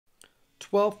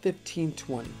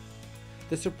12/15/20.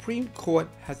 The Supreme Court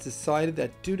has decided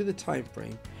that due to the time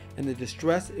frame and the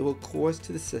distress it will cause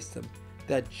to the system,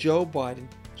 that Joe Biden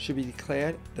should be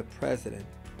declared the president,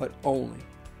 but only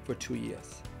for 2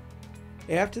 years.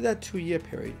 After that 2-year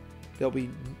period, there will be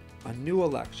a new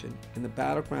election in the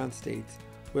battleground states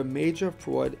where major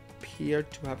fraud appeared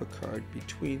to have occurred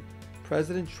between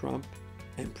President Trump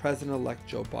and President-elect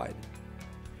Joe Biden,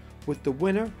 with the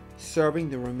winner serving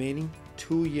the remaining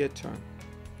 2-year term.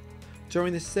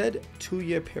 During the said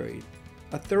 2-year period,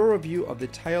 a thorough review of the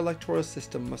entire electoral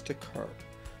system must occur,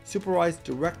 supervised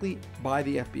directly by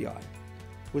the FBI,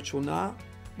 which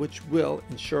will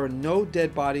ensure no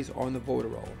dead bodies are on the voter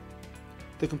roll.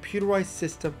 The computerized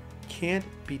system can't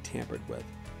be tampered with.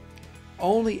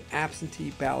 Only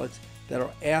absentee ballots that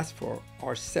are asked for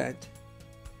are sent.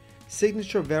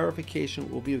 Signature verification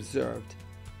will be observed,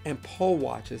 and poll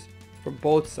watchers from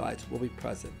both sides will be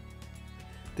present.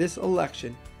 This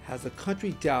election has the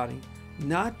country doubting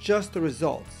not just the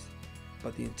results,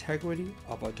 but the integrity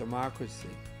of our democracy.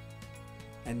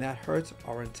 And that hurts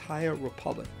our entire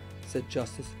republic, said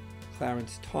Justice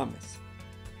Clarence Thomas.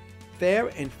 Fair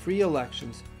and free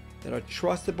elections that are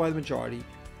trusted by the majority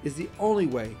is the only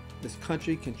way this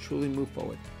country can truly move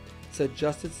forward, said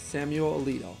Justice Samuel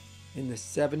Alito in the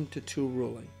 7-2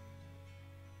 ruling.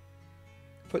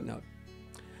 Footnote: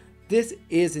 this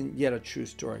isn't yet a true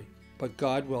story, but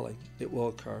God willing, it will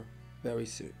occur very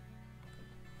soon.